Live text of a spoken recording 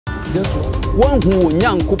One who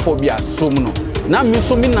nyanko pobia somno. Na mi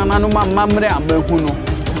so mi nanano mamre amahu no.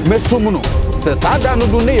 Me somno. Se sada no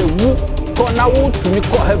do na ewu ko na wo tumi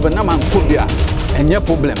ko heaven na man kobia. Any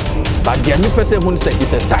problem. But the only person who say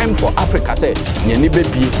it's a time for Africa say ye ni be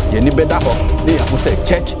bi, ye ni be da ho. They who say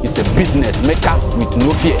church is a business maker with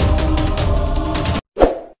no fear.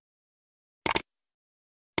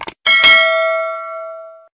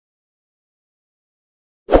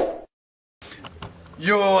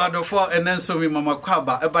 Yo, I do for and then so me mama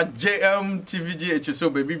kwaba about JM TVG so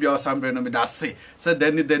baby bia osambre no me da se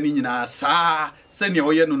deni nyina sa se ne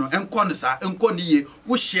oye no enko no sa enko ne ye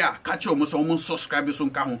wo share ka che omo so omo subscribe so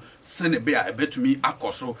nka ho se ne be a ebetumi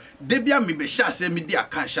akoso de bia me be share se me di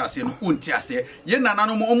aka share se no unti ase ye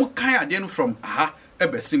nananom omo kan ade no from aha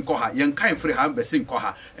ebesin ko ha yen kan free ha ebesin ko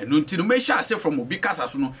ha enu nti no me share se from obi kasa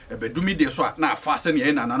so no ebedumi de so na afa se ne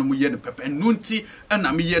ye nananom ye ne pepe enu nti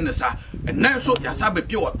na me ye ne sa enen so ya sa be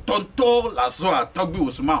pie o tonto la so atogbi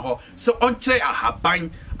osuma ho se onkyere ahaban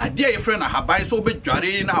ade ye frɛ na ahaban so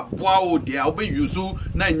obedware na aboa o de a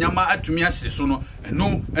obeyuzu na nyama atumi ase so no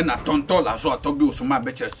enu na tonto la so atogbi osuma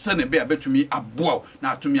be kyere se ne be abetumi aboa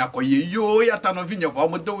na atumi akoye yo ya ta no vinye kwa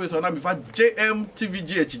modo we so na me fa JM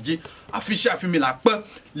TVG HG official family pa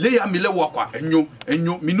le ya mi le wo kwa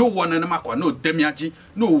enyo mi no wo na na makwa no demiaji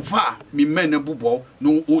no va mi men bubo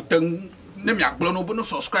no o ten ne mi agblo no bo no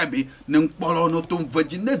subscribe ne nkpolo no to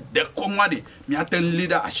vaji ne de komade mi aten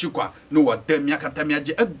leader ashikwa no wo de mi akata mi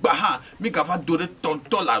age egba ha mi ka fa dore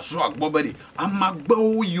tonto la zo agbobere amagba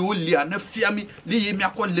o yo lia na fiami li ye mi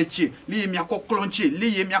akọ leche li ye mi akọ klonche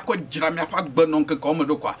li ye mi akọ jira mi afa gba no nke ko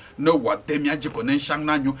modo kwa no wo de mi age ko ne nshang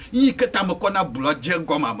na nyu yi keta me ko na bulo je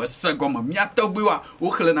goma me se goma mi atogbi wa o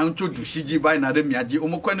khle na ncho dushiji bai na de mi age o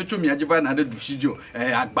mo ko ne cho mi age bai na de dushijo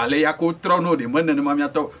agbale ya ko trono de mo ne ma mi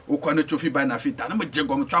ato o ko ne cho by na fita na me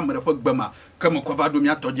jegom twa mre fo gbama kemo ko va do mi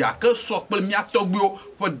atoji aka so pe mi atogbo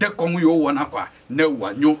fo de kon yo wona kwa na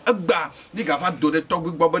wanyo egba ni ga va do de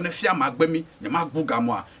togbo gbo ne fia magba mi ne magbuga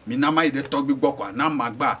mo a mi na mai de togbo gbo kwa na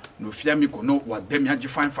magba no fia mi ko no wa de mi agi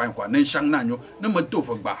fine kwa na nshang na nyo na me to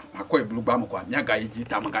fo gba akọ eblu gba mo kwa mi aga yi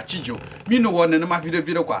ta maga chijo mi no wona ne ma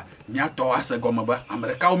video kwa mi ato ase goma ba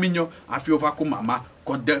amerika o minyo afi over ko mama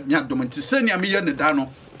ko de mi adom nti se ni am ye ne da no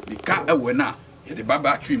ni ka ewe na de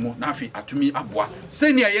baba atwi mu na afi atumi aboa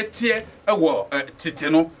senia yetie ewo tete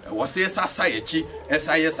no wo se sasa yechi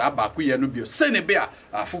esa yesa ba ku ye no bio sene be a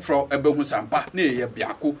afofro ebehu sampa na ye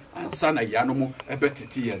biako ansa na ya no mu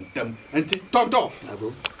ebetete ye ntam enti tonto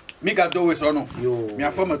mi ga do we so no mi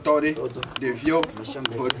apo me tore de vio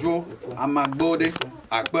ojo amagbode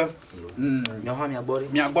agba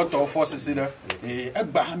mi agboto forces de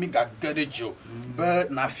egba mi ga gadejo be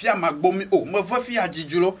na fia magbo mi o mo fa fia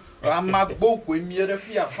jijulo amagbo ko mi re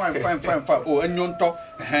fia fine o enyonto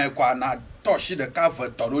kwa na toshi de ka fa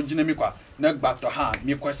toro jine mi kwa na gbato ha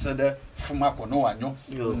mi kwese de fuma ko no wanyo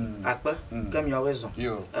akpa kam yo wezo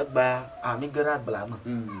egba ami gara gbala ma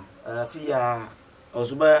fia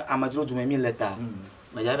ozuba amadro du mi leta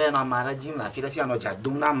ma ya na mara jim la fia no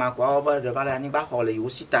jadum na ma kwa oba de bala ni ba hole yo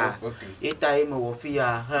sita eta e mo fia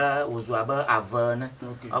ha ozu aba avana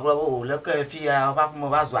aglo o le ka fia ba mo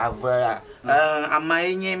ba zo ava ama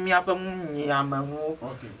enye mi apa mu nyi amamu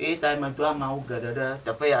eta ma to ama o gadada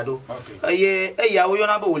tape ya do eye ya wo yo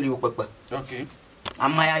na ba woli o pepe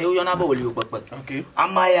ama ya yo na ba woli o pepe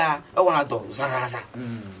ama ya e wona do zaza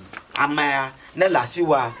ama ya na la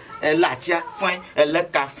siwa la tia foin le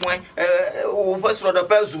ka foin o peut se de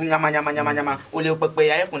pas nyama o le pepe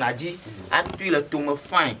ya ko na ji apui le tomo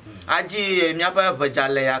foin aji mi apa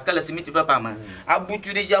bajale ya kala simiti papa ma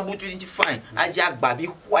abutu di fine aji agba bi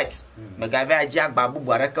white me ga ve aji agba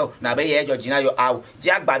bubu araka na be ye jojina yo aw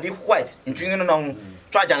ji agba bi white ntwin no no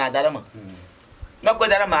twa jana dara ma na ko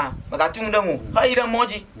dara ma ga tum da mu ha ira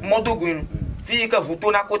moji modogun fi ka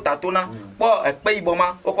futo na kota to na po epe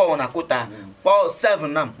iboma o ko na kota po 7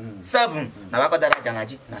 na ba ko dara jana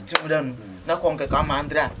ji na tum da nu na ko nke ka ma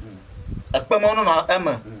andra epe mo no na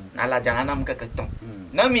ema na la jana na mka keton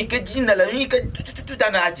na mi ke jina la mi ke tutu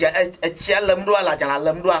na aja etia lamdo ala jana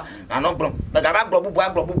lamdo na no bro na ga ba gbo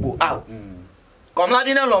bubu aw kom la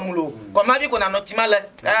bi na lo mulo kom la bi ko na no timale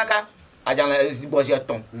kaka ajana zibo je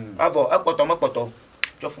ton avo ekpoto mopoto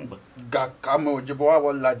jofungba ga kamo jibo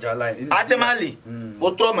wa la jala atemali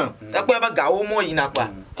otro mo epo ba ga wo mo yin apa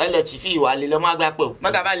ele chi fi wa le mo agba pe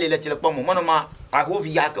ma ga ba le chi le po mo no ma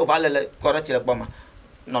ahovi ya ko va le ko ro chi le po ma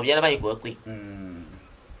no viene ba iko kwi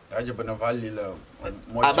aje bana vali la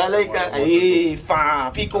abalaika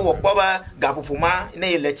fa fi ko wo po ba ga pupuma na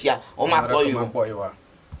ile chia o ma po yo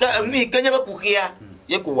ka mi kenya ba kukia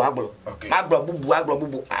ye ko wa gbo ma gbo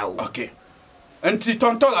bubu aw okay enti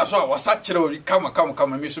tontola so wa sa kire ori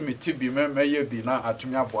kama mi so mi tibi me ye bi na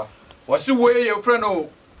atumi aboa wo si wo ye friend o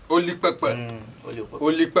oli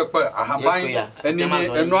pepe ahaban eni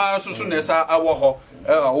eno asusu na esa awo ho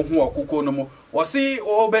ohun okuko no mo wo si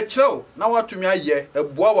o be kire na watumi aye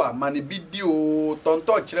eboa wa mane bidi o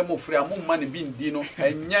tonto kire mo firi amu mane bi ndi no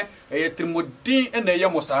enye trimodin ena ye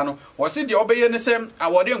mo sa no wo si de obeye ne sem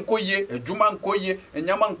awode nkoye adwuma nkoye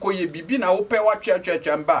enyama nkoye bibi na wo pe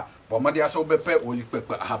watwa mba bo made aso be pe oli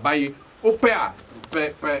pepe ahaban o pe a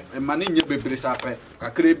pe mane nye bebre sa pe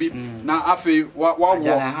kakre bi na afi wa wo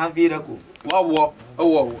ha vira ko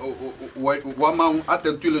wa ma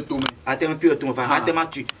atentule to me fa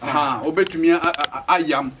atematu obetumi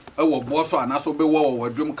ayam ewo boso anaso be wo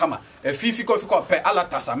wadwum kama efifi ko pe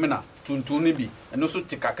alata samina tuntun ni bi eno so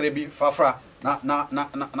tikakre bi fafra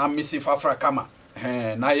na misi fafra kama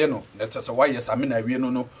na ye no let's say why samina wie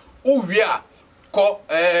no o wie a ko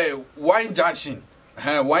wine junction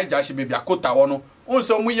wine junction be akota wo no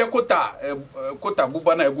onso mu ye kota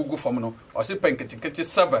buba na egugu fom no o se penketiketi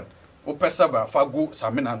 7 o pesaba fagu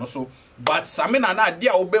samina no so but samina na ade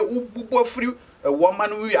a obe ububo free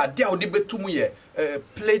woman we ade a ode betum ye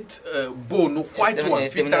plate bowl no white one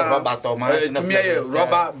fita to me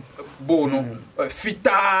rubber bowl no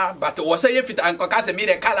fita but o say ye fita anko ka se me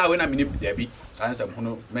de color we na me de bi sanse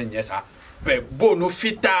hunu menye sa be bowl no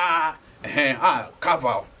fita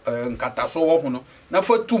cover nkata so wo hunu na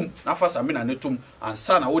fa tum na fa samina ne tum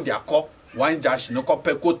ansa na wo de akọ wine junction no ko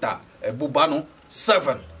pekota buba no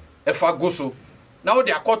 7 if I go so now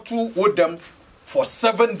they are caught two with them for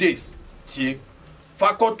 7 days. See, if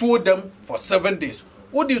I caught two of them for 7 days,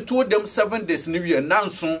 would you two them 7 days new year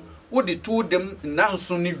nansun? Would you two them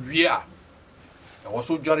nansun new year? I was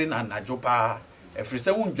so jarring and Najopa. If you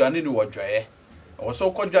say one journey to what dry, I was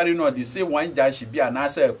so called jarring or the same wine jar should be an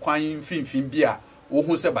answer quine fin beer.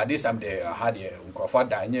 Who said by this time they had a Crawford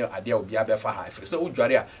Daniel idea of Biabe Faha. If you say, oh,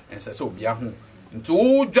 Jaria, and says, oh, Biahu. Into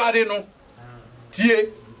Jarino, Tie.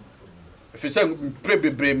 If you say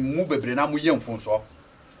prebebre mu bebre na mu ye mfonso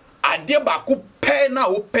ade ba ko pe na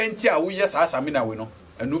wo penti a wo yes asamina we no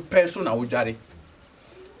enu pe so na wo dware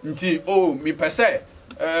nti mi pese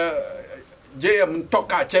JM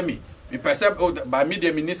toka chemi mi pese ba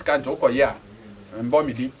media minister kan to koye a mbo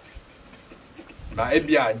mi di ba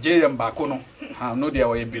ebia JM ba ko no ha no dia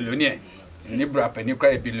wo e billionaire ni bra pani kwa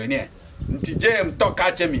e billionaire nti JM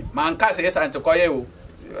toka chemi man ka se san to koye o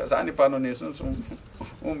sani pa no ne sunsun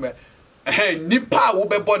umbe nipa wo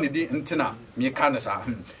be boni di ntina mi ka ne sa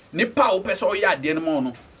nipa wo pese o ya de no mo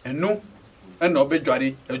no enu ena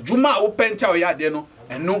obedware adwuma wo penta o ya de no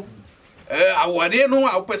enu aware no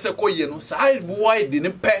a wo pese koye no sa boy di ne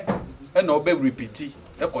pe ena obe repeat e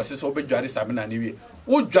ko se so obedware samina ne wie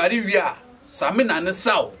wo dware wie a samina ne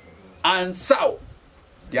saw and saw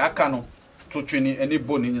di aka no tutwini eni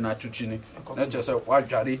boni nyina tutwini na chese wa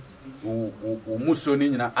dware o muso ni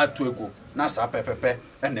nyina atuego na sa pepepe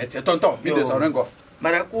ene te tonton mi de sorengo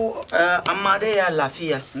maraku amade ya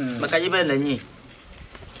lafia makaje be lanyi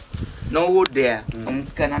no wo there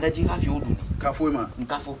Canada ji hafi odu kafo ma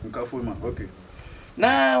okay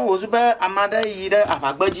na ozuba amade yire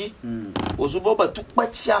afagbaji ozuba ba tukpa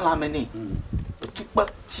chiala meni tukpa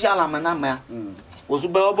chiala manama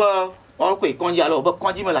ozuba oba okwe konji alo oba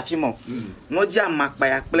konji me lafi mo no ja makpa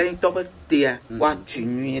ya ple to be te wa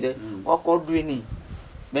twinwire okodu ni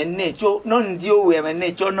menne cho no ndi o we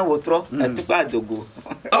menne cho no wotro atukpa dogo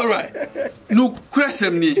all right no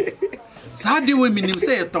kwesem ni sade we minim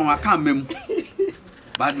say ton aka mem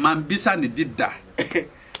but man bisa ne dida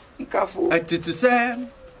nkafo atiti say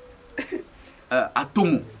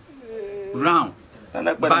atomu round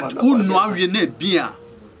but unu awie na bia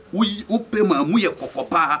wo pe ma mu ye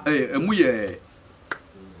kokopa mu ye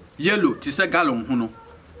yellow ti say gallon ho no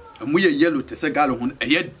mu ye yellow ti say gallon ho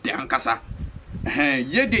ye dankasa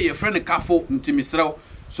ye de ye friend kafo ntimisrew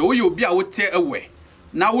so wo ye obi a wo te ewe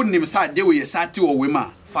na wo nim sa de wo ye sati wo we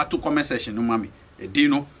ma fatu comment section no mami e di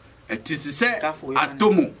no etiti se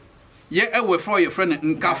atomu ye ewe for ye friend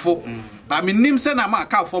nkafo ba me nim se na ma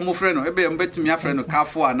kafo mo friend no ebe mbetimi a friend no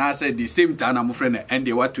kafo ana say the same time na mo friend and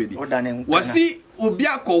they what we di wasi obi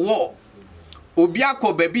akọwo obi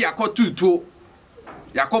akọ baby akọ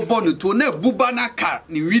yakọ to na buba na ka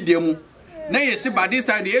ni widie mu na yesi by this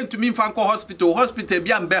time they to me fan hospital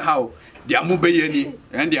bi ambe ha o dia mu beyeni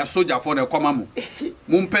and dia soldier for the come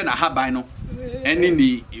mu mpe na haban no eni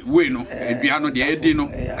ni we no edua no dia edi no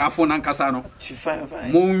kafo na nkasa no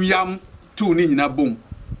mu yam tu ni nyina bom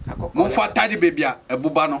mu fa tadi baby a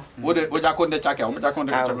ebuba no wo de ojakọ de chake o ojakọ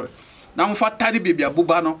de chake na mu fa tadi baby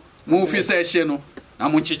abuba no mu fi se ehye no na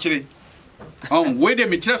mu chichiri we de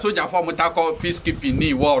me kire soldier for mu takọ peacekeeping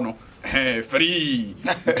ni wo no free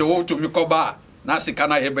to me koba na sika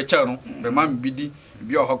na ye be che no be ma me bidi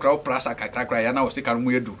bi ohokra prasa kakra ya na o sika no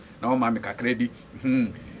mu edu na o ma me kakra di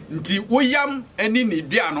nti woyam ani ni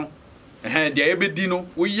dua no de ye be di no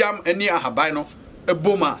woyam ani ahaban no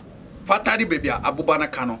eboma fatari bebia aboba na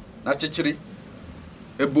ka no na chichiri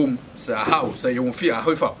ebom sa how sa ye wonfi a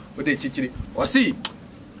hofa wo de chichiri o si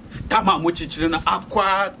tama mo chichiri na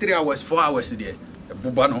akwa 3 hours 4 hours de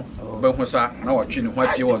buba no be ho sa na watwe ne ho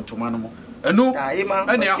apie won toma no mo enu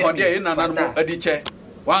ani ahode e nana no adi che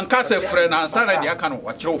wan ka se frɛ na ansa na de aka no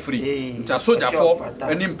wakyerɛ free nta sojafo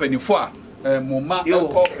ani mpanifo a moma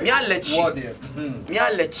enko mi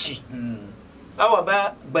alechi awa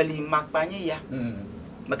ba gbali makpanye ya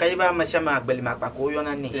makaye ba masama gbali makpako yo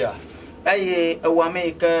na ni aye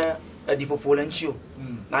ewame ka di popolanchio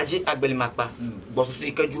na ji agbali makpa bosusu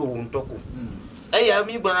ikajuro wo ntoko aye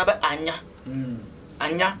mi gbana ba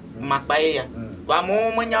anya makpaye ya wa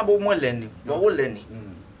mo nya bo mo leni wo leni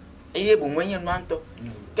eye bo mo nya no anto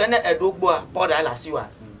kene edogbo a poda la siwa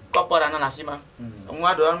ko poda na na sima mo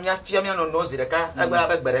ado mi afia mi no zire ka agba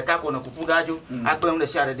ba gbere ka ko na kuku gajo agba mo de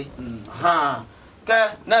share de ha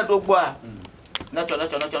ka na edogbo a na cho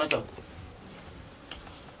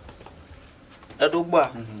edogbo a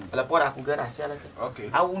la poda ku gara sala ka okay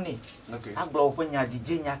awuni okay agba o penya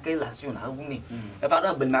jije nya ka la siwa na awuni e fa do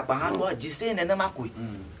agba na pa ha do jise ne na makoi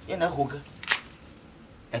ye na hoga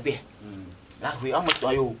ebe la hui o mo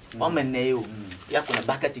to yo o menne yo ya kuna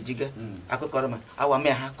bucket jiga akokoro ma awa me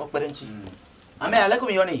ha kokpere nchi ame ala ko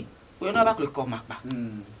mi yoni we no ba ko makpa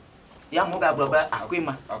ya mo ga bloba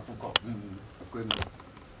akwima akuko akwima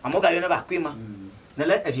amoga yo na ba akwima na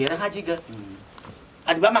le eviera ha jiga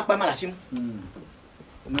adiba makpa mala sim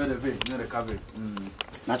no le cabe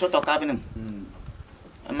na cho to cabe nim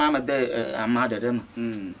ama ma de ama de no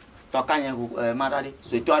to kanya ma dade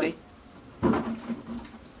so etuare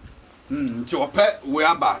nti ope we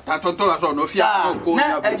aba ta tonto la so no fia no ko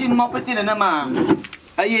na eji mo peti na ma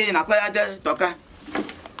aye na kwa ade toka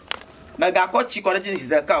mega ko chi ko de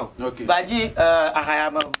zaka baji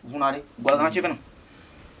ahaya ma hunare bo ga chi fena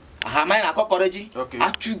aha mai na ko koreji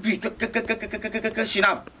atubi ke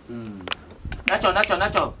shinap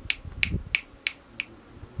nacho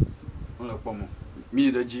ola pomo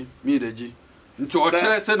mi deji nti o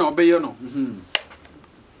kire se na obeye no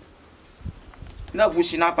na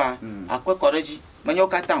bushina pa akwekoreji manyo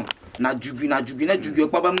katan na jugu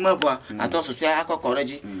okpa ba mmavo ato soso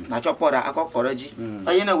akokoreji na chopora akokoreji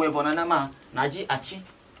aye na wevo na ma na ji achi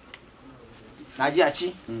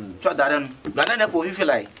cho daran na ko fi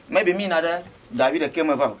like maybe me na da David came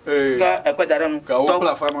about ka ekwe daran ka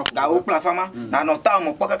o plafama na no ta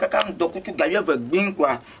mo pakaka ndo kutu ga yeva gbin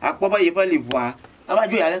kwa akpoba yeba livwa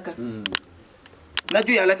abajo ya leka na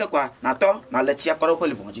ju ya leka kwa na to na leti akoro ko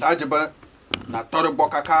livwa ji ajeba na tore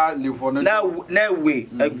bokaka livwa na we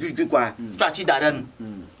agugu kwa chachi daran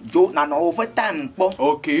jo na no for time po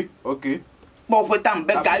okay po for time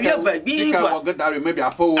be ga yeva gbin kwa ka go dare maybe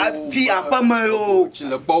apo apa mo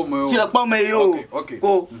chile po me yo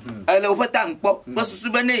ko ele o for time po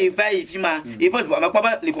susu be na ifa ifima ipo ma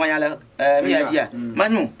pa livwa ya la mi adia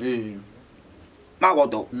manu ma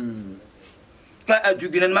wodo ka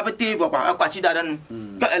ajugu na mapete vo kwa akwachi daran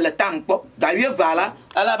ka ele time po ga yeva la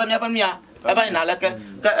ala ba mi apa mi aba ina laka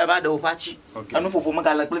ka aba do pachi anu popo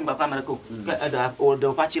magala klim papa marako ka ada o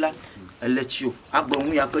do pachi la lechio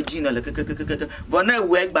agbonwu ya ka jina le kekekekeke bona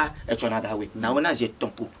we gba e chona gawe na wona ze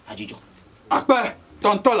tonko ajijo akpa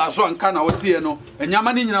tonto la so nka na otie no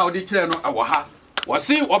enyama ni nyina odi kire no awo ha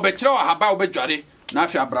wosi obekire ahaba obedware na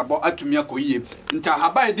afi abrabo atumi akoyie nta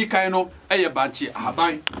ahaba edikan no eye banchi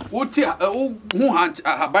ahaban woti hu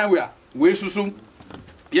ahaban we susu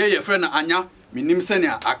ye friend anya minim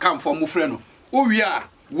senia akamfo mu frɛ no owia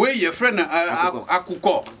we ye frɛ na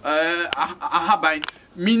akukɔ ahaban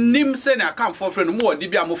minim senia akamfo frɛ no mu odi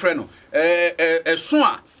bia mu frɛ no ɛso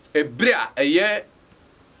a ebre a ɛyɛ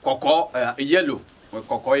kɔkɔ yellow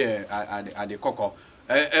kɔkɔ yɛ ade kɔkɔ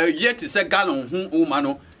ye ti sɛ gallon hu uma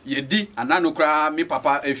no ye di anano kra mi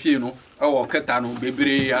papa efie no ɛwɔ keta no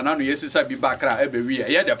bebre anano yesisa bi bakra ebewi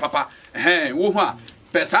ye de papa wo hu a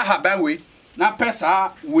pesa ahaban we na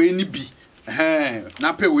pesa we ni bi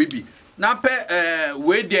na pe we bi na pe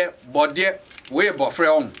we de bode we bofre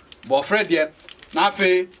on bofre de na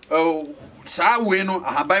fe sa we no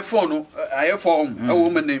ahabai phone no aye phone e wo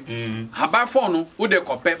mene ahabai phone no wo de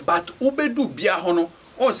kope but ubedu bia ho no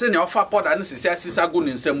o se ne ofa powder ne sisa go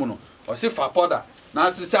ne nsam no o se fa powder na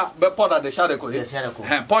sisa be powder de share ko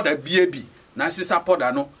powder bia bi na sisa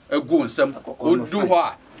powder no egu nsam o du ho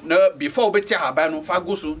a na before obeti haban no fa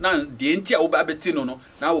gusu na de ntia wo ba beti no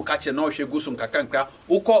na wo ka che na wo hwe gusu nkakankra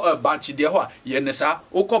wo ko banchi de ho a ye ne sa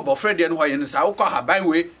wo ko bofre de no ho ye ne sa wo ko haban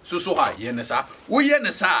we susu ha ye ne sa wo ye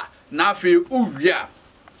ne sa na afi uwia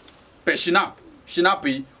peshina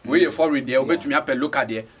shinapi we ye foreign de obetumi apɛ local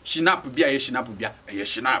de shinap bia ye shinap bia ye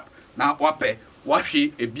shinap na wapɛ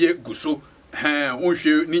wahwe ebie guso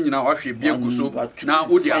unhwe ni nyina wahwe bie guso na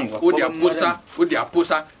odia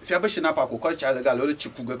posa fi abeshi na pa ko culture legal lo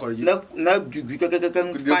chiku ge kore na dugu kekekeke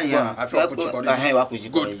fanya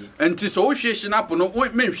good enti so wo hwe shinap no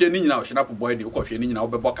menhwe ni nyina wo shinap boy de wo hwe ni nyina wo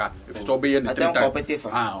beboka if so be ye ne 3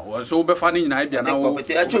 times so wo be fa ni nyina bia na wo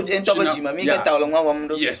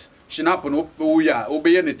yes shinap no wo ya wo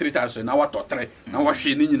be ye ne 3 times na wa to 3 na wa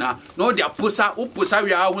hwe ni nyina na odia posa wo posa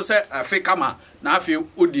wi a ho se afika ma na afi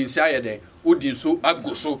odinsi ayede odinso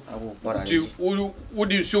agoso ti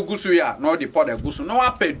odinso guso ya na odi pod agoso na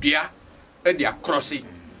wa pedua e dia crossi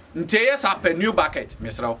nte yes a pe new bucket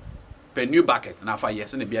mesraw pe new bucket na fa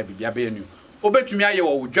yes na bia be new obetumi aye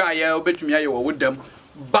wo dwa ye obetumi aye wo dam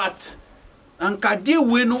but ankade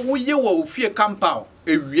we no wo ye wo fie compound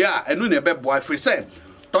ewia enu na be boy free say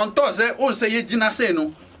tonton say on say ye gina say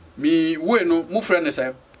no mi we no mu friend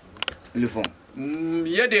say lefon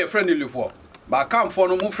ye de friend lefon ba kam for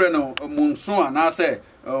no mu friend no munso ana say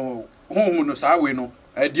honhum no sa we no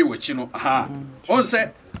adi wachi no on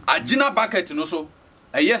say agina bucket no so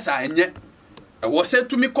yes enye wo say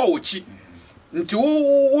tumi ko wachi nti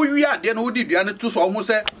wo wi ade no wodi dua no to so ho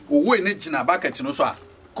say wo ne gina bucket no so a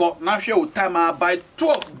ko na hwe wo time by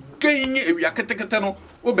 12 gain ewia ketekete no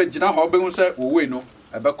wo be gina ho be hu say wo no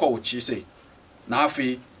ebe ko wachi say na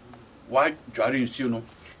afi wa dware nsuo no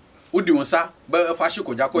udi wonsa ba fa shi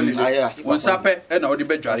ko jakole wonsa pe e na odi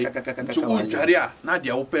be dware to u dware a na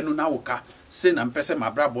dia wo pe no na woka se na mpese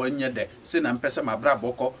mabrabo enye de se na mpese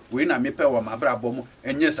mabrabo ko we na mepe wa mabrabo mu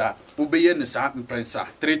enye sa wo be ye ne sa mprensa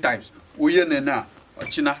 3 times wo ye ne na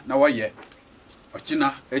ochina na wa ye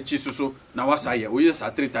ochina echi susu na wasa ye wo ye sa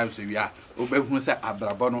 3 times wi a wo be hu se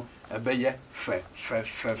abrabo no ebe ye fe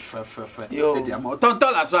e dia ma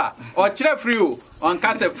tonton la so a o kire free o on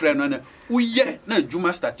ka se free no ne uye na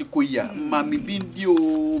adwuma start ko ya ma mi bindi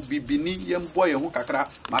o bibini ye mbo ye hu kakra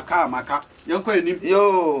maka ye ko enim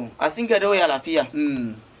yo asinga de o ya lafia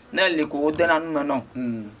na le ko de na nu no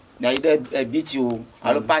na ide beach o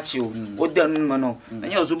alo patch o de nu no na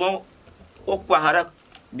ye ozubo o kwa hara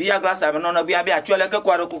biya glass aba no biya atwele ke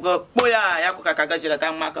kwaro ko poya ya ko kakaga shira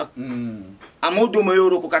ta maka amodo mo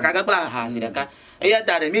yoro ko kakaga bla ha siraka e ya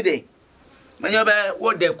dare mi de manya be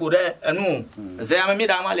wo de ko de enu ze ya mi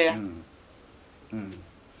da male ya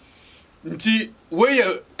nti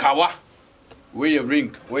weye kawa weye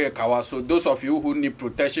ring weye kawa so those of you who need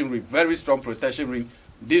protection ring very strong protection ring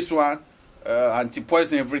this one anti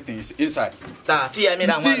poison everything is inside ta fi mi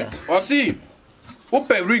da male o si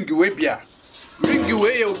open ring we bia ring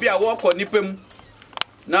we obi a wo ko nipem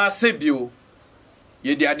na sebio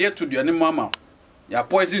ye de ade to duane mama ya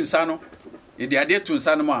poison sano ye de ade to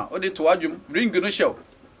nsano ma o de to adwum ring no show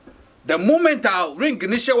the moment a ring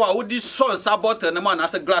no show a wo di so sabot na ma na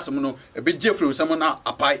se glass mu no e be jefru some na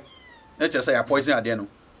apai na che say ya poison ade no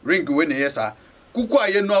ring we ne yesa kuku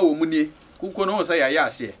aye no awo mu nie kuku no say ya ya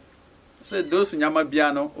ase say those nyama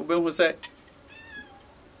bia no obehu say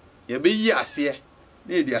ye be yi ase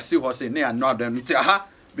ne di ase ho say ne ya no ade no ti aha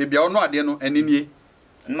bebia ono ade no enenie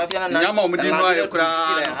nyama omudi no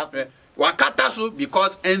ekura wakata so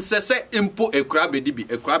because ensese impo ekura bedi bi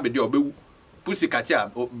ekura bedi obewu pussycat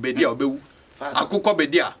a bedi obewu akukọ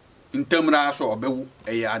bedi a ntamra so obewu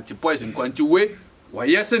eye anti poison kwanti we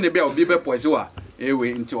wayese ne bia obi be poison a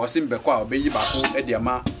ewe nti osimbe kwa obeyi bako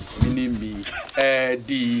ediama minimbi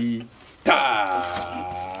di ta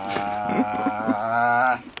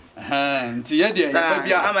nti ye de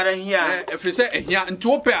bia amara hia efrise ehia nti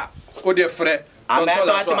ope a o de frɛ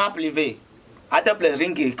atema privé atple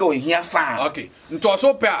ring ko hia fa okay nto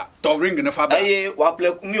so pe a to ring ne fa ba eh wa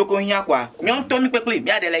ple mi ko hia kwa nyon to mi pekle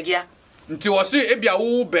mi adelegia nti wo se ebia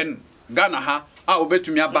wo ben Ghana ha a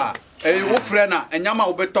obetumi aba wo frɛ na enyama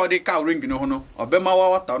obeto de ka ring ne ho no obema wa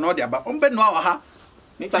wata no de aba ombe no wa ha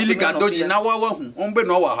filiga doji na wa hu ombe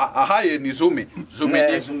no wa ha aha ye ni zume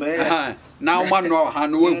na o ma no ha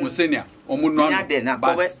no hu senia omuno na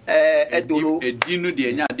ko edolo edinu de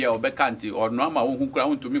enya de obeka nti ono ama wo hu kura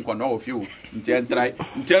hu ntumi nkono wo fi wo nti entrai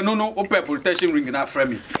nti no no open protection ring na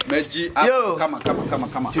frame maji kama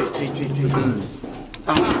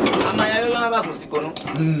amaya yo na ba musikono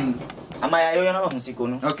amaya yo na ba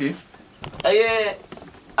musikono okay aye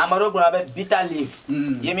amaro gura be bitter leaf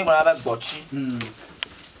yemi gura be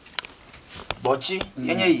bochi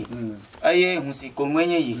yenye yi aye husi ko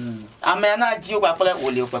ngwenye yi amena ji o papele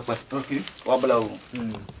wole o pepe okay obla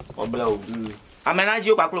o amena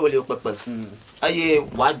ji o papele wole o pepe aye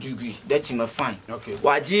wa dugui de ti me fine okay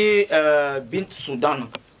wa ji bint Sudan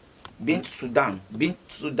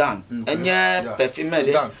enye perfume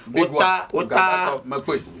de ota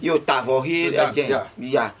yo ta vo here again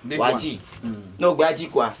ya waji no gbaji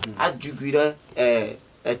kwa adugui de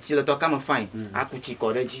ti le to ka me fine akuti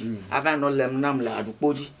ko de ji ava no lem nam la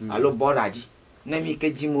adupoji alo boraji na mi ke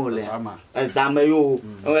ji mo le examen yo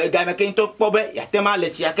ga me ke to pobe ya tema le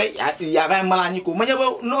chi ake ya va mala ni ko menye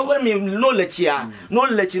no we mi no le chi a no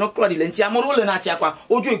le chi no kro di le chi amoro le na chi akwa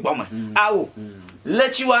oju igboma awo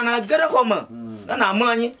le chi wa na gere ko ma na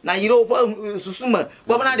mala na yiro susuma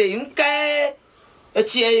bo na de nke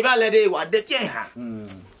chi e ba le de wa de ti ha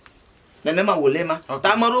nene ma wole ma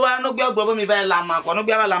ta maru wa no gbe ogbo mi ba la ma ko no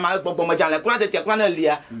gbe ba la ma gbogbo mo jale kura te kura na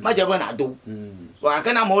lia ma je bo na do wa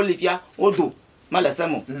kana ma olifia odo ma le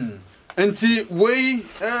semo enti we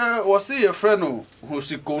wo se ye frɛ no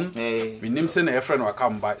hosikon minim se na ye frɛ no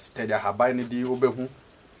akamba steady habai ni di obehu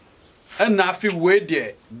na afi we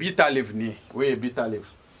de bitter leaf ni we bitter leaf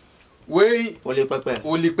we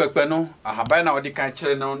oli pepe no ahabai na odi kan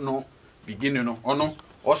kire no beginning no ono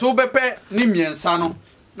oso bepe ni miensa no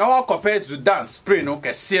na wa kope Sudan spray no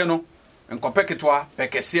kese no enkope ketwa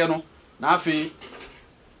pekese no na afi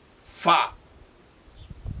fa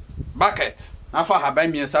bucket na fa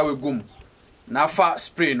haban miensa we gum na fa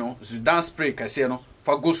spray no Sudan spray kese no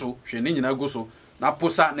fa goso hwe ni nyina goso na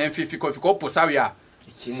posa na mfifi ko posa we a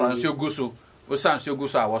sansio goso o sansio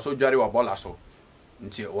goso a wo so dware wa bola so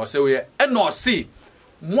nti wo se we eno si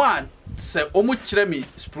mo a se omu kire mi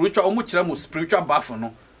spiritual omu kire mu spiritual bath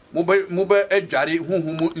no mo be adware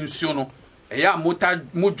huhumu nsuo no eya mota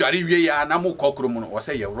mo dware wie ya na mo kokoro mu no wo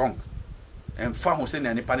se ye wrong emfa ho se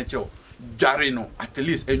na nipa ne kire dware no at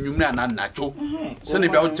least enwumre na nacho se ne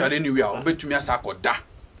bia o dware ni wi a obetumi asa akoda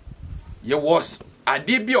ye was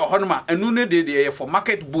ade bi ohonoma enu ne de for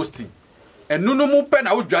market boosting enu no mu pe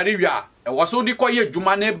na o dware wi a e wo so di ko ye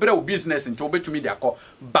dwuma na ebre o business nti obetumi de akọ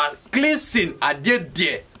but cleansing ade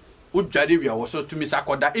de o dware wi a wo so tumi sa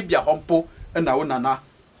akoda e bia hompo na wo nana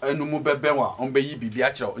enu mu beben wa on be yi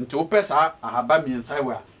bibia kire nti wo pe sa ahaba miensa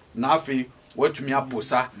wa na afi watumi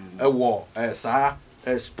aposa e wo sa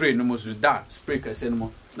spray no mo Sudan spray kase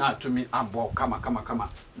no na atumi abo kama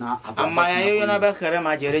na amaya yo na be khere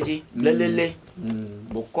ma jereji lelele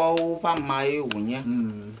boko pa mai wunye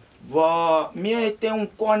vo mi ete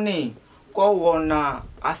nkoni ko wona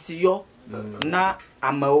asiyo na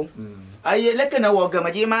amao aye leke na wo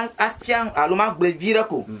gamaji ma afian aluma gbe vire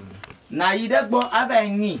ko na yide gbo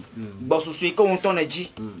abenyi gbo susu ko won na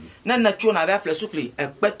ji na chuo na be plesukli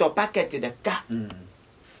ekpeto packet de ka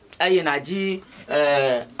aye na ji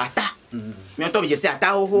ata mi on to bi se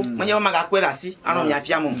ata ho mo nya ma ga kwera si anu mi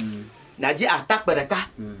afia mo na ji ata pereka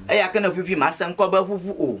aye aka na pipi ma san ko ba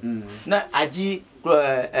fufu o na aji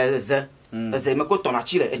eze me ko to na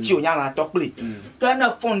chire e chi onya na to pli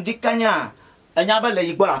kana fondi kanya anya ba le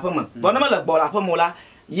igbo la pa mo bo na ma le gbo la pa mo la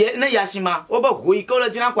ye na yashima o ba hoi ko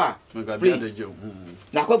le jina kwa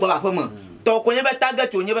na ko gbo la pa mo to ko nye be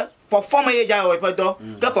target o nye be for form ye ja o pe do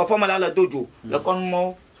ke for form la la dojo le kon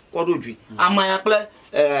mo ko doju amaya ple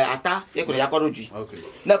ata ye ko ya ko doju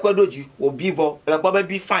na ko doju o bivo le ko be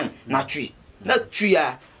bi fine na tree na tree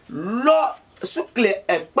a lo sukle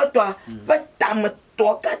e petwa fe tam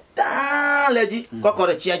to kata leji ko ko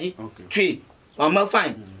re chiaji tree o ma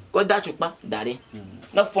fine ko da chupa dare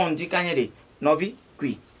na fondi kanyere novi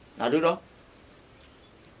qui na do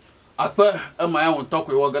ape amaya won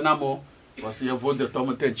tokwe wo gana mo wasi ye vo de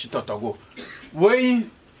tomote chi totogo we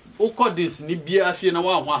ukodis ni bia afie na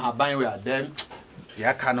wa ho ahaban we adem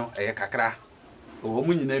ya ka no eye kakra o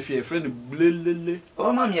mu nyina afie friend blelele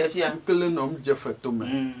o ma mi afie kele no mje feto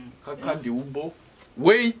me kaka di ubo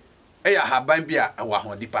we eya ahaban bia wa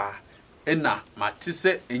ho dipa ena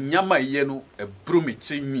matise enyama ye no ebrumi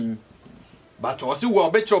chinwin but wasi wo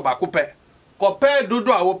obetro ba ko pe ko pe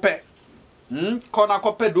dodo a wo pe kona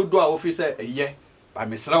ko pe dodo a wo fi se eye ba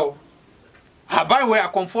mesrawo haban we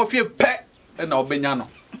akonfo fie pe na obenya no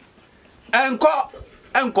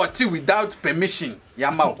enko ti without permission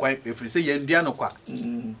ya ma okwan efiri se yendua no kwa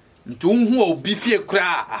nti unhu obi fie kura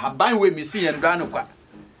haban we mi si yendua no kwa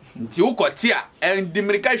nti ukoti a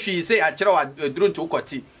endimirika hwi se ya kire wa duro nti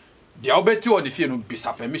ukoti dia obeti oni fie no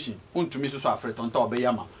bisa permission untumi so afre tonta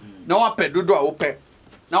obeya ma na wa pe dodo a wo pe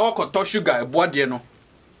na wa koto sugar eboade no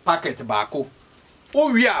packet baako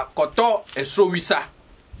owi a koto esro wisa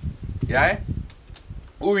ya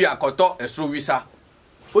owi a koto esro wisa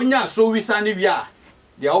onya esro wisa ni bia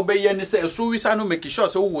dia obeye ni se esro wisa no make sure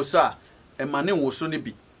se wo so a emane wo so ni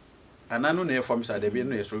bi anano na form sa de bi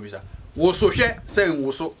no yesro bi sa wo so hwe say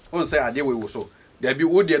wo so on say ade we wo so de bi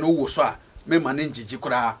wo de no wo so a me ma ne njiji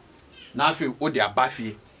kura na afi wo de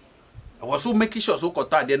abafie wo so make sure so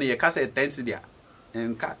koto ade no ye ka say tense dia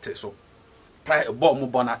nka te so try bo mu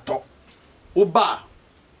bona to wo ba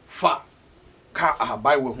fa ka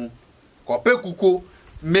abai we hu ko pe kuko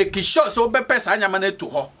make sure so be pesa anyama na tu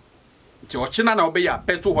ho nti o china na obe ya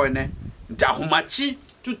petu ho ne nti ahomachi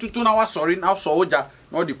tututu na wa sorry na so oja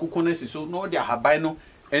na o de kuko na siso na o de ahabai no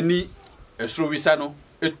ani esro wisa no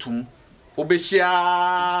etum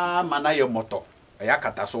obehia mana ye moto ya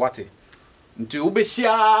kata so wate nti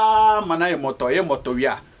obehia mana ye moto wi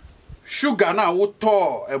a sugar na wo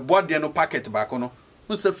to ebode no packet back no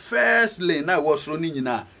nse first lane na wo soro ni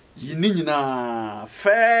nyina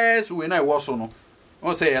first we na wo so no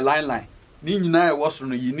on say a line ni nyina wo soro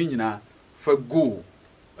no yi ni nyina fa go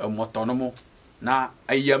moto no mo na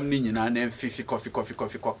ayam ni nyina na fifi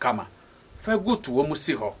coffee kama fa go to wo mu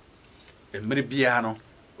si ho emre bia no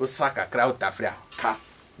o saka crowd afria ka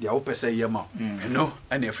dia wo pese yema eno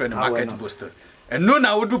and your friend market booster eno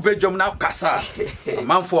na wo du bedwom na kasa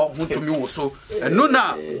amanfo huntumi wo so eno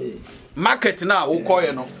na market na wo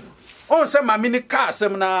koye no on se ma mini car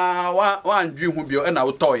asem na wa andwi hu bio e na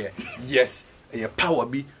wo toye yes e power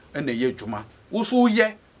bi e na ye dwuma wo so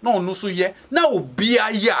ye na onu so ye na obia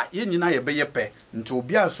ya ye nyina ye be ye pe nti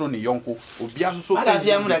obia so ne yonko obia so aga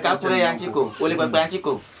fia mu da ka kure ya chiko ole gbagba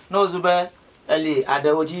chiko no zube ali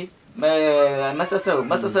adawoji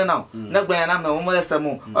masasa now na gba na me mo le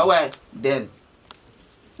samu wa then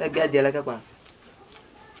na ga de la ka kwa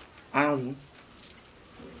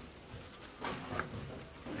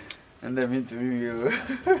and then me to you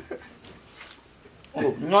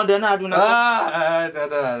oh no de na adu na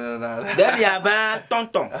then ya ba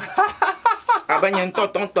tonton abanyen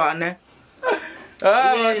tonton ane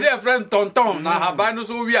see a friend tonton na habanu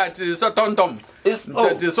so wi ati so tonton it's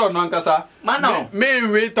so no nkasa man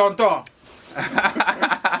me tonton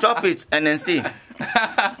chop it and then see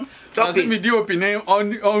chop it me di opinion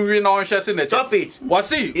on we no share na chop it what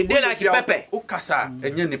see it dey like pepper ukasa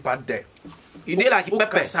enye nipa de it dey like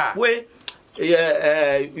pepper wey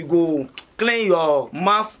you go clean your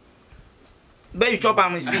mouth be you chop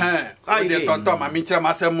am see how you dey tonton ma mi kire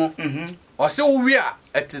masem o se wi a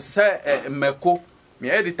etise meko me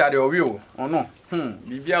editor de owi o ono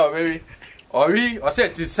bibia o very ori o se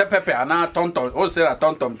etise pepper ana tonton o se ra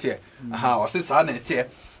tonton tie o se sa na tie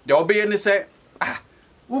de obe ni se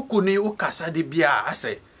ukuni ukasa de bia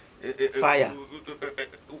ase fire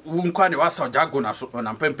unkwa ne wasa jago na so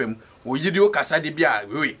na pempem o yidi ukasa de bia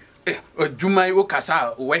we adwuma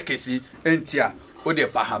ukasa wekesi entia o de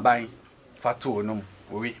pahaban fatu no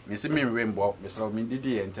we me se me rembo me so me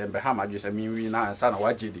didi entembe ha ma dwese me wi na ansa na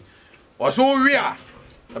wagedi oso wi a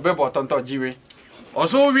ebebo tonto jiwe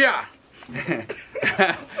oso wi a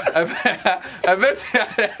evet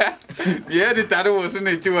ye di tare wo so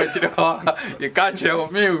na ti wa kire ho ye ka che o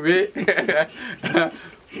me wi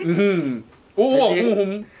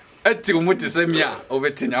o ati o muti se mi a o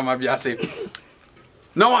beti nyama bia se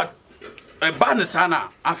na wa e ba ne sana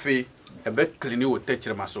afi ebe klini wo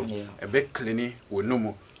techire maso ebe klini wo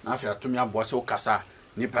numu na afi atumi abo se o kasa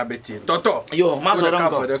nipa beti toto yo maso rongo ka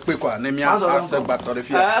for the quick one na mi ase batore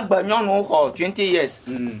fi agba nyonu ho 20 years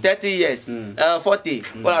 30 years 40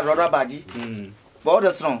 wala rora baji but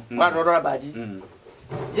the strong wala rora baji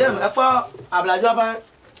yem afa ablajo ba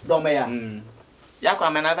domeya ya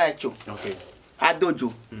kwa mena ba echo okay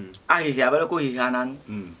adojo ahihia bele ko hihia nanu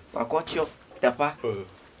wakocho tapa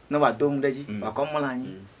no wa dom deji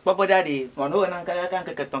wakomolanyi bobo daddy wono na nka kan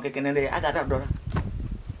keketon kekene agada dora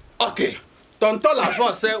okay tonto la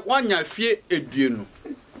so se wanya fie eduenu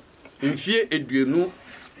mfie eduenu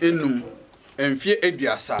enum mfie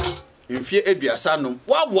eduasa no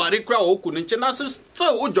wa ware kra wo ku nche na se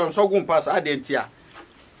o jonso gun pass adentia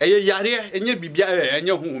eye yare enye bibia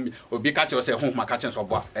enye huhumi obi ka che se huhuma ka che so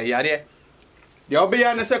bo yare de obi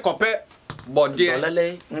ya ne se kope bodie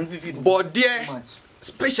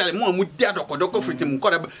especially mo amudi adokodoko fritim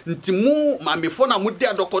nkora ntimu mamefo na amudi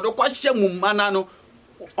adokodoko ahye mu mana no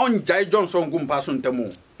onjai Johnson gumpa so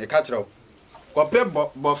ntemu e ka kire kope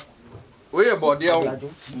bof oye bodie o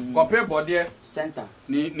kope bodie center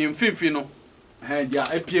ni mfimfi no dia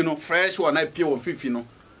apie no fresh one apie wo mfimfi no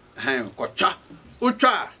kotwa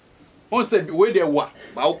utwa on say we dey wa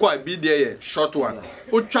ba wo kwa bi dey short one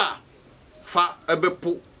utwa fa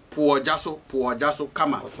ebepu puojaso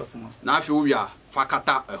kama na afi wo wia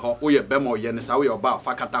fakata ho oye bema oye ne sa oye oba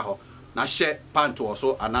fakata ho na hye pant wo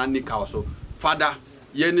so ana nika wo so fada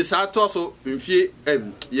ye ni sa to so mfie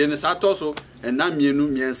ye ni sa to so ena mienu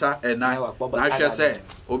miensa ena na hwe se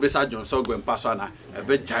obesa Johnson gwempa so na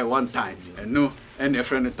ebe jai one time eno ene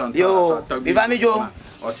friend tonto yo viva mi jo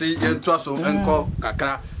o si ye to so enko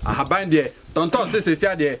kakra ahaban de tonto se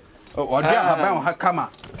de o de ahaban o ha kama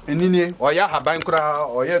enini o ya ahaban kura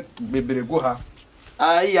o ye beberegu ha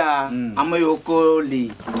aya amayoko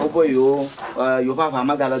li oboyo yo papa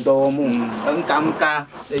magala do mu nkamka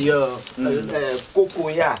yo koko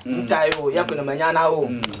ya nkayo ya kono manyana o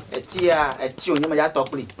eti onyima ya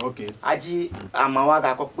topli okay aji amawa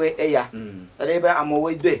ga kokpe eya rebe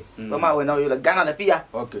amowe de ma we na yo Ghana na fia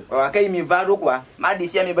okay akai mi vado kwa ma di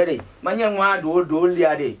tia mi bere manya nwa do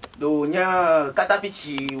liade do nya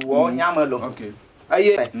katafichi wo nyamalo okay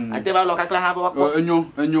aye ateba lo kakla ha ba enyo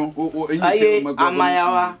aye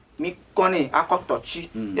amayawa mi koni akotochi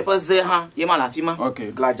epo ze ha ye ma la fi ma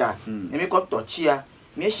glaja mi ko tochi ya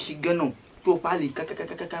mi shigeno to pali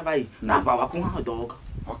kaka vai na ba wa kun ha dog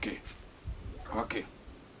okay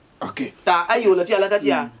ta ayo le fi ala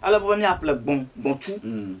katia ala bo mi apple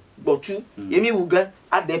bontu ye mi wuga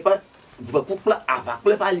adepa va kupla ava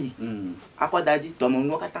ple pali akodaji to mo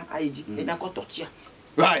no kata ayiji e mi akotochi ya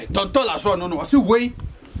right tonto la so no o si we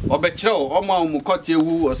obekire o ma mu koti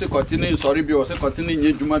ewu o si koti ni sori bi o si koti ni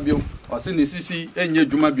nyedwuma bi o si ni sisi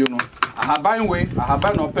enyedwuma bi no ahaban we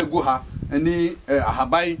ahaban no pegu ha ani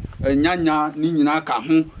ahaban nyanya ni nyina ka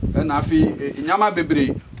ho na afi nyama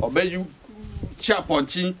bebre obeyu chia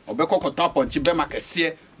ponchi obekokota ponchi be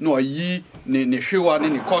makese no yi ni hwewa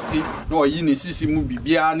ni koti no yi ni sisi mu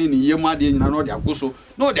bibia ni yemu ade nyina no de agoso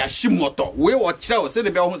no de ahimoto we wo kire o se de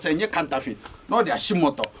be ho se nye counterfeit no de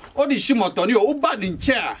ahimoto o de himoto ni o ba ni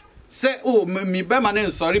nche a se o mi be ma ne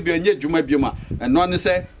nsori bi onye dwuma bi ma no ne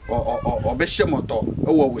se o be himoto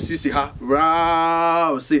e wo sisi ha ra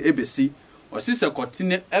o se ebesi o sisi koti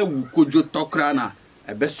ne ewu kojo tokra na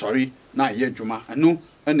ebe sori na ye dwuma anu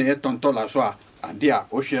ene ye tonto la so a ade a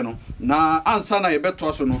o hwe no na ansa na ye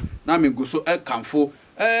beto so no na me go so e kanfo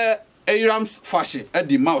Abrams fashion e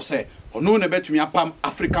di mouse ono ne betumi apam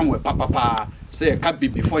African we papa say ka be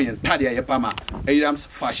before ye ntade ye pama Abrams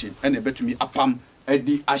fashion ene betumi apam e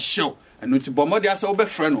di a show eno ti bomodi asa wo be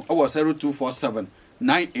frɛ no e wo 0247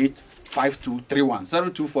 985231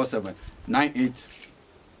 0247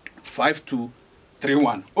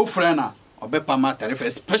 985231 o frɛ na obepama tarifa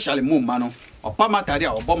especially mu mano opama tari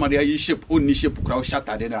a obomari ayi shape onni shape kra o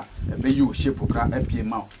shatade na be you shape kra apie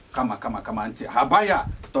ma kama anti habaya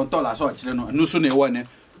tonto la so kire no nusu na ewo ne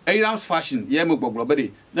Abrams fashion ye me gbogboro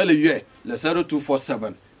be na le yue le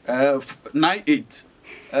 0247 98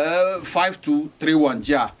 5231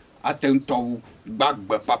 ja atento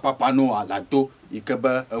gbagbe papa no alado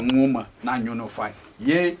ikebe enwuma na nyono fai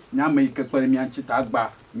ye nyama ikepere mi anchita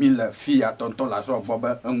gba mi le fia tonton la so bobe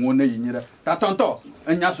enwona yinyire ta tonton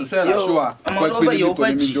enya soso la so a kwa pe yo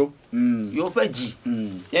peji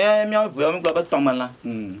ye mi obo mi gba be ton mala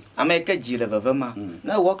ameke ji le veve ma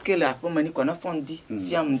na wo kele apo mani ko na fondi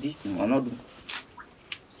siamdi onodu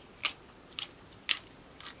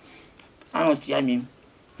ano ti ami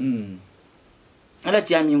ala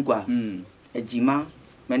ti ami kwa ejima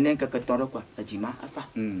menen ka toro kwa ejima afa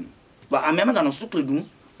ba amema ga no sukledun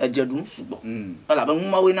ejedun sugbo ala ba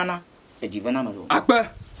nma we nana ejive na malo akpe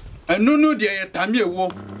enunu de ye tami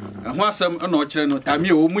ewo ho asem na o kire no tami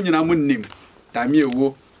ewo munyina munnim tami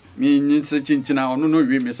ewo mi nyin se chinchina onu no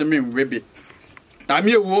wi me se me webe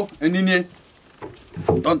tami ewo enini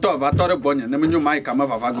tonto va tore bonye na menyu mai kama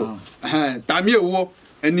vavago tami ewo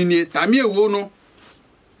enini tami ewo no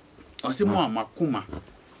o se mo amakuma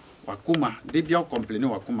wakuma they be complaining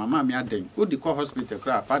wakuma ma mi aden o di call hospital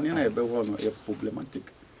kra pa ni na ebe wo no e problematic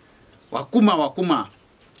wakuma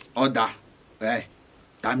order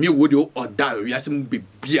tami wo de order wi asem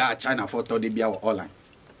bibia China photo de bia online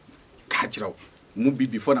kachiro mu bi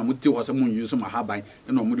before na mu ti ho se mu use ma haban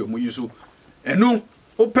e no mu de mu use enu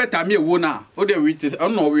o pe tami wo na o de wi ti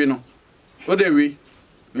no wi no o de wi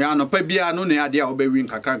ya no pa bia no na ade a o be wi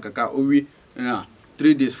nkaka o wi na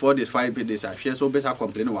 3 days 4 days 5 days a share so besa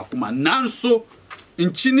complain wakuma nanso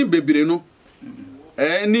nchini bebire no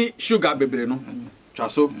ni sugar bebire no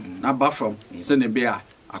twaso na ba from senebia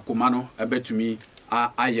akuma no ebetumi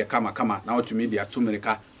aye kama na otumi dia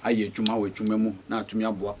tumerika aye djuma we djuma mu na atumi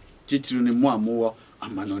aboa titiru ni mu amowo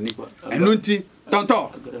amanoni enu nti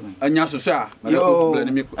tonto anya soso a mala ko bla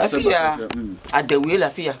ni mi afia adewe la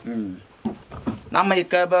fia na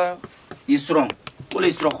maika ba isron pour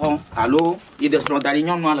les strong allo il des strong dari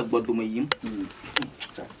ñom no la gbodo mo yim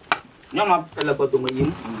ñom la gbodo mo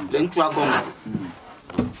yim len tu agom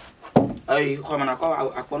ay xomana ko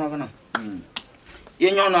akono bana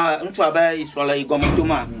ye ñom na ntu aba isro la igom to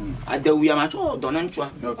ma adewia ma cho do na ntwa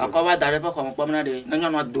akwa dare pa ko mo na de na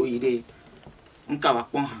nyanwa do yi de nka wa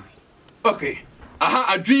pon ha. Okay.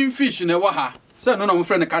 Aha, a dream fish ne wa ha. Say no my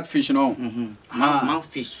friend catfish no. Man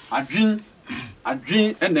fish. A dream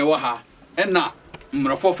and ne wa ha. And na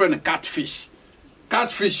mrofo friend catfish.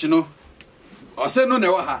 Catfish no. O say no ne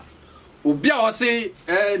wa ha. Obi a o say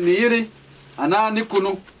ne yire ana ne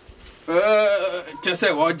kunu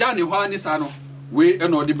chese o ja ne ho ani sa no. We e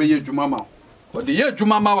no de be ye dwuma ma. O de ye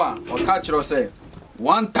dwuma ma wa o ka kire say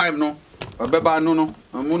one time no obeba no no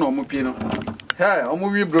mu no mu pie no. Hey,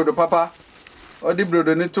 omu wi brodo papa. Odi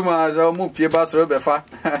brodo ni tuma omu pie ba soro be fa.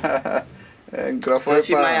 Nkrafo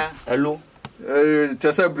fa. Hello.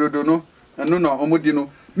 Chese brodo no enu no omu di no.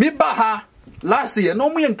 Mi ba ha last year no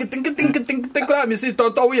mu yen kitin kra mi si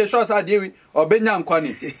to we sure sa de wi obenya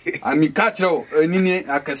nkwani. Ami ka kire enini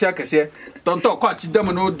akese tonto kwa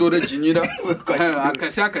chidem no do re jinyira.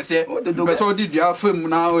 Akese be so di dua fam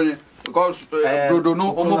na onye because brodo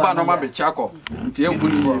no omu ba no ma be chako. Nti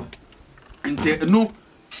eguni nti no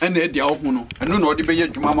ene dia ohu no eno na odi be ye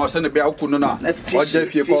dwuma ma se ne be akunu na oja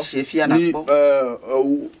fie ko ni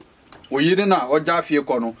oyire na oja fie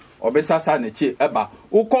ko no obesasa na chi eba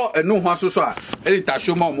ukọ enu ho asoso a edita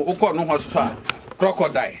shoma mo ukọ no ho asoso a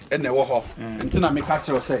crocodile ene wo ho nti na me ka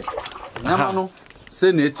kire se nyama no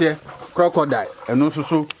se na etie crocodile enu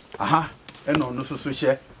soso aha eno no soso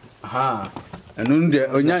hye aha enu nde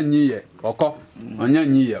onyanyi ye okọ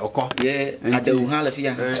onyanyi ye okọ ye adewu ha la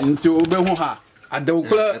fia nti obehu ha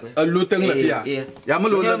adawukla aluteng la fia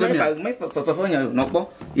yamalo la demia me fa nya no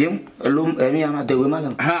po yim alum emi ama dewe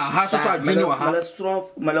malam ha so so adwini wa ha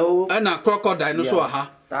malo ana crocodile no so ha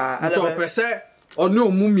to pese onu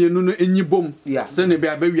omumienu no enyibom se ne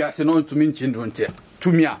bia bawia se no ntumi nchindo ntia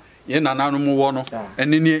tumi a ye nananu mu wo no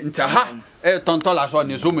enini ntia ha tontola so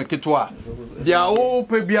ne zo meketo a dia o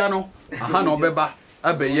pe bia no ha na obeba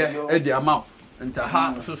abeye e dia ma ntia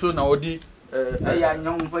ha so na odi ya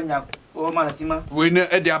nyom fanya o malasima we ne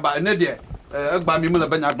e dia ba ne dia egba mi mu le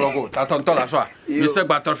banya blogo ta tontola so a mi se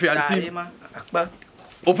gba torfi anti akpa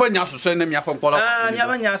o fanya so ne mi afọ polo nya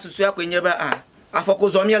banya susu akwenye ba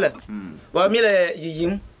afokozo miele wa miele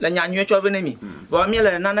yiyim la nyanyu cho benemi wa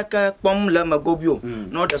miele nanaka pom la magobio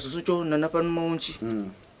no da susu cho na pan monchi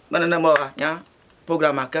bana na ma ya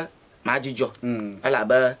program aka majijo ala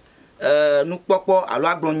ba nu popo alo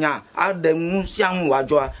aglonya ademu sian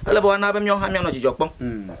wajo ala ba na ba mi o ha mi no jijo pom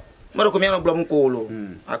maro ko mi no blom ko lo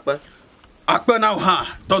akpa na ha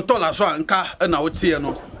tontola so nka na wotie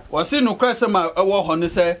no wo se no krese ma ewo ho ne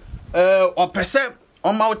se opese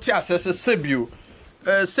o ma wotie asese sebio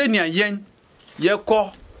senia yen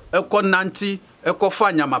yeko nanti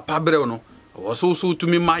fa nyama pabre no wo so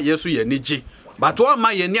tumi ma yeso ye niji but o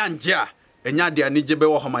ma ye ni anje a enya de anije be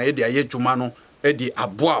wo ho ma ye de aye dwuma no edi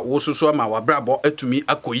aboa wo so ma wabrabo atumi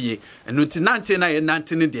akoyie enu ti nanti na ye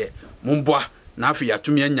nanti ne de mumboa na afi ya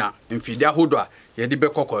tumi anya mfidi ahodo a ye de be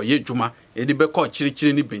kokọ ye dwuma ye de be kọ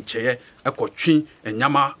chirichiri ni bencheye ekotwi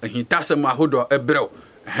enyama ehitasem ahodo ebrew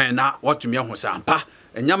na watumi ehosa ampa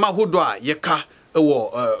enyama ahodo a ye ka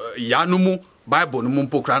ewo yanumu bible no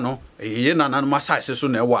mpokra no ye nananu masase so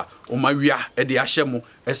na ewa o mawia e de ahyemu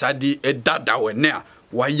esadi edada wene a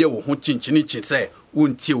waye wo ho chinchini chinse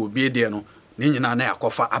wontie obi de no ni nyina na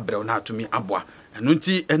yakofa abrew na atumi aboa enu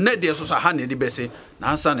nti ene de so ha na de bese na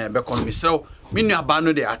ansa na ebe kon misrew minu aba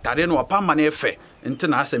no de atare no opama na efe nti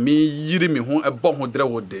na ase mi yiri mi ho ebo ho dre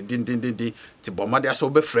wo de din ti bomade aso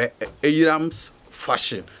be frɛ Eyirams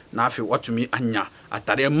fashion na afi watumi anya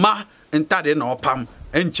atare ma ntade na opam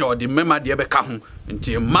enche odi mema de be ka ho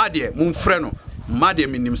nti ma de mumfrɛ no ma de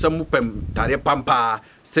minim sɛ mupam tare pampa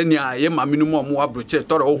senia ye ma minimum mo abroche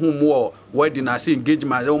toro ho mo wedding as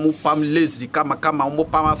engagement mo pam lazy kama mo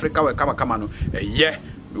pam Africa we kama no eye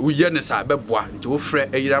uye ne sa beboa nti wo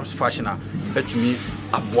frɛ Eyirams fashion a etumi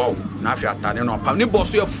aboa na afi atane no pam ni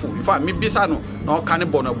boso yafu in fact me bisa no na o kan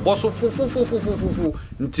bo no boso fu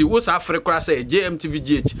nti wo sa frɛ kra sɛ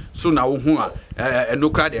JMTVGH so na wo hu a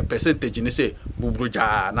enokra de percentage ne sɛ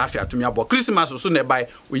bubruja na afi atumi aboa Christmas so na bai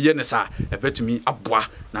uye ne sa ebetumi aboa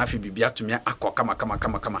na afi bibia atumi akɔ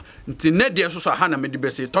kama nti ne de so ha na me de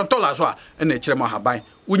bese tontola so a na kyerɛ mo haban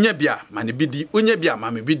unya bia ma ne bidi unya bia ma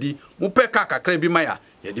me bidi mo pɛ ka kakra bi ma ya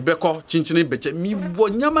ye de bɛkɔ chinchini beche mi bo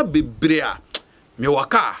nyama bebre a me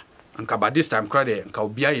waka anka ba this time kra de anka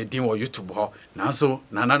obia ye din wo YouTube ho nanso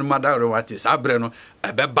nananu madaro wati sabre no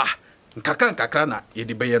ebeba nkakra na ye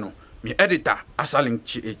de bɛyɛ no me editor asalin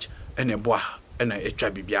GH ene boa ena etwa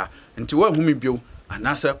bibia nti wa hu mi bio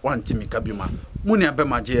anase wanti mi ka bioma muni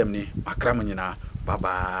abema GM ni akra mo nyina bye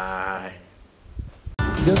bye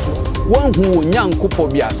wan hu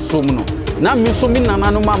nyankopɔ bia som no na mi so mi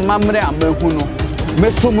nananu ma mamre amahu no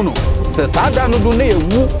mesumuno se sada no do na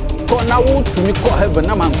yewu ko na wo tumi ko heaven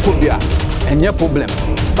na man ko bia enye problem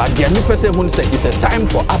but the me person who say it's a time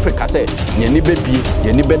for Africa say ye ni be bie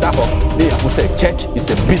ye ni be da ho na ye say church is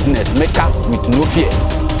a business maker with no fear